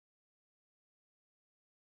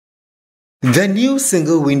The new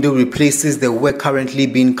single window replaces the work currently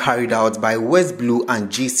being carried out by West Blue and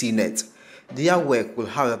GCnet. Their work will,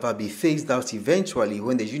 however, be phased out eventually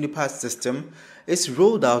when the UNIPASS system is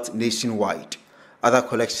rolled out nationwide. Other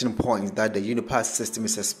collection points that the UNIPASS system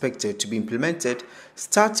is expected to be implemented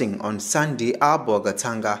starting on Sunday are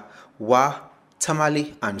Bogatanga, Wa,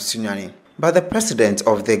 Tamale and Sunyani. But the president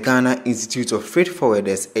of the Ghana Institute of Freight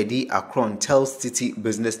Forwarders, Eddie Akron, tells Citi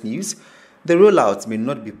Business News the rollout may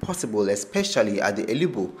not be possible, especially at the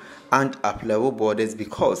Elubo and Aflao borders,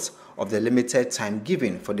 because of the limited time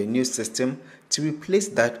given for the new system to replace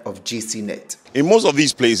that of GCnet. In most of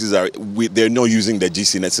these places, they're not using the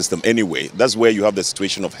GCnet system anyway. That's where you have the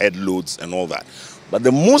situation of head loads and all that. But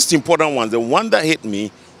the most important one, the one that hit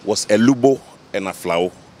me, was Elubo and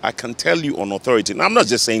Aflao. I can tell you on authority, and I'm not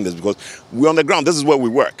just saying this because we're on the ground, this is where we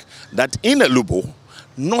work, that in Elubo,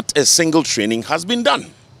 not a single training has been done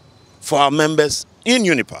for our members in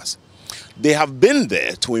UNIPASS. They have been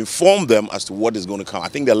there to inform them as to what is going to come. I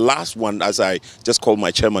think the last one, as I just called my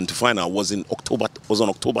chairman to find out, was on October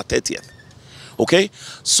 30th. Okay?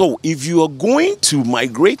 So if you are going to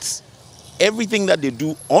migrate everything that they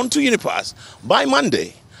do onto UNIPASS by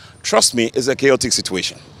Monday, trust me, it's a chaotic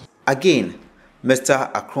situation. Again, Mr.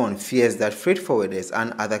 Akron fears that freight forwarders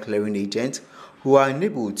and other clearing agents who are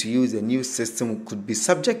unable to use the new system could be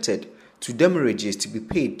subjected to demurrages to be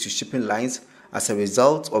paid to shipping lines as a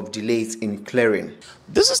result of delays in clearing.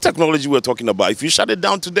 This is technology we're talking about. If you shut it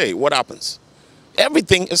down today, what happens?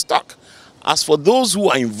 Everything is stuck. As for those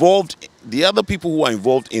who are involved, the other people who are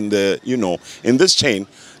involved in the, in this chain,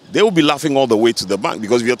 they will be laughing all the way to the bank,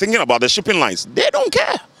 because if you're thinking about the shipping lines, they don't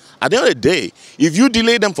care. At the end of the day, if you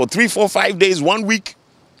delay them for 3, 4, 5 days, 1 week,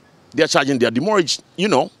 they're charging their demurrage,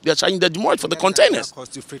 they're charging their demurrage for the containers.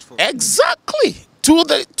 Exactly. To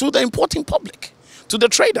the importing public, to the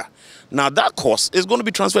trader. Now that cost is going to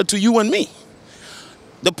be transferred to you and me.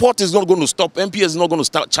 The port is not going to stop, MPS is not going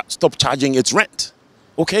to stop charging its rent.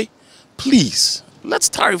 Okay? Please, let's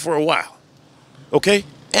tarry for a while. Okay?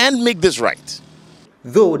 And make this right.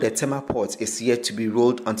 Though the Tema port is yet to be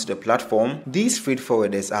rolled onto the platform, these freight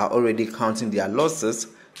forwarders are already counting their losses,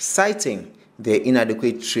 citing their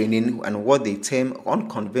inadequate training and what they term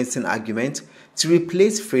unconvincing argument to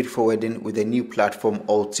replace freight forwarding with a new platform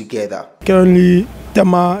altogether. Currently,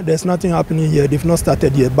 Tema, there's nothing happening here. They've not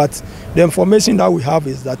started yet, but the information that we have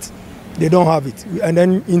is that they don't have it. And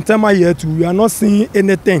then in Tema here too, we are not seeing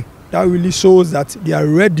anything that really shows that they are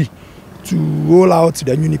ready to roll out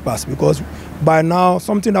the UNIPASS, because by now,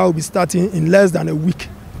 something that will be starting in less than a week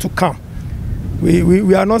to come.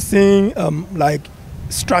 We are not seeing like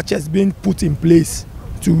structures being put in place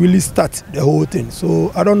to really start the whole thing.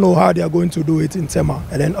 So I don't know how they are going to do it in Tema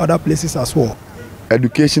and then other places as well.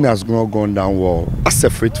 Education has not gone down well. As a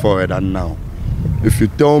freight forwarder now, if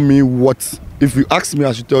you ask me,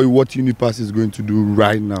 I should tell you what UNIPASS is going to do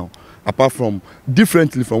right now, apart from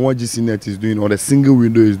differently from what GCnet is doing or the single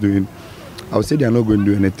window is doing, I would say they are not going to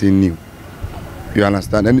do anything new. You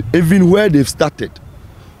understand? And even where they've started,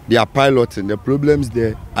 they are piloting. The problems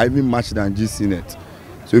there are even much than GCnet.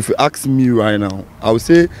 So if you ask me right now, I would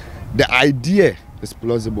say the idea is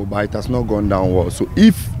plausible, but it has not gone down well. So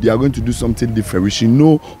if they are going to do something different, we should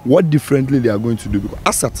know what differently they are going to do. Because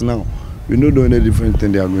as at now, we don't know any different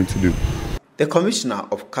thing they are going to do. The Commissioner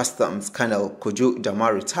of Customs, Colonel Kojo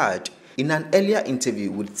Jama, retired, in an earlier interview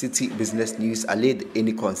with Citi Business News, allayed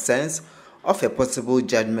any concerns of a possible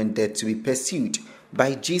judgment debt to be pursued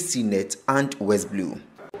by GCnet and West Blue.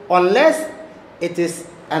 Unless it is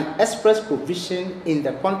an express provision in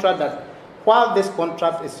the contract that while this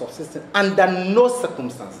contract is subsisting under no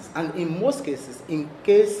circumstances, and in most cases, in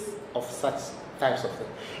case of such types of things,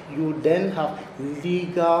 you then have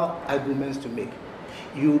legal arguments to make.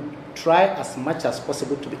 You try as much as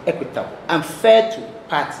possible to be equitable and fair to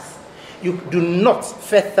parties. You do not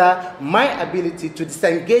fetter my ability to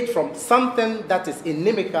disengage from something that is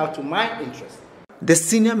inimical to my interest. The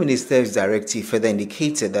senior minister's directive further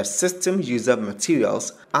indicated that system user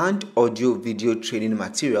materials and audio-video training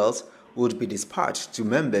materials would be dispatched to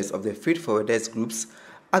members of the freight forwarders groups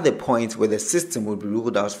at the point where the system will be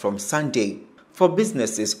rolled out from Sunday. For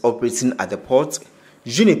businesses operating at the port,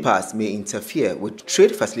 UNIPASS may interfere with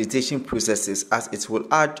trade facilitation processes as it will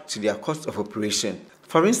add to their cost of operation.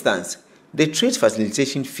 For instance, the trade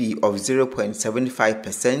facilitation fee of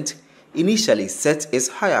 0.75% initially set is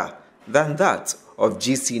higher than that of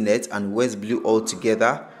GCnet and West Blue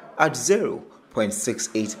altogether at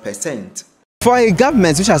 0.68%. For a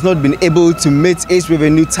government which has not been able to meet its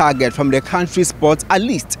revenue target from the country's ports, at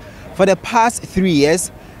least for the past 3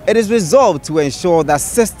 years, it is resolved to ensure that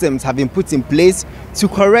systems have been put in place to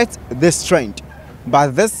correct this trend.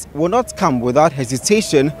 But this will not come without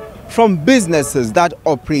hesitation from businesses that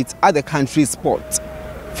operate at the country's port.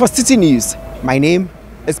 For Citi News, my name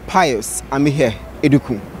is Pius Amihe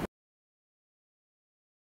Eduku.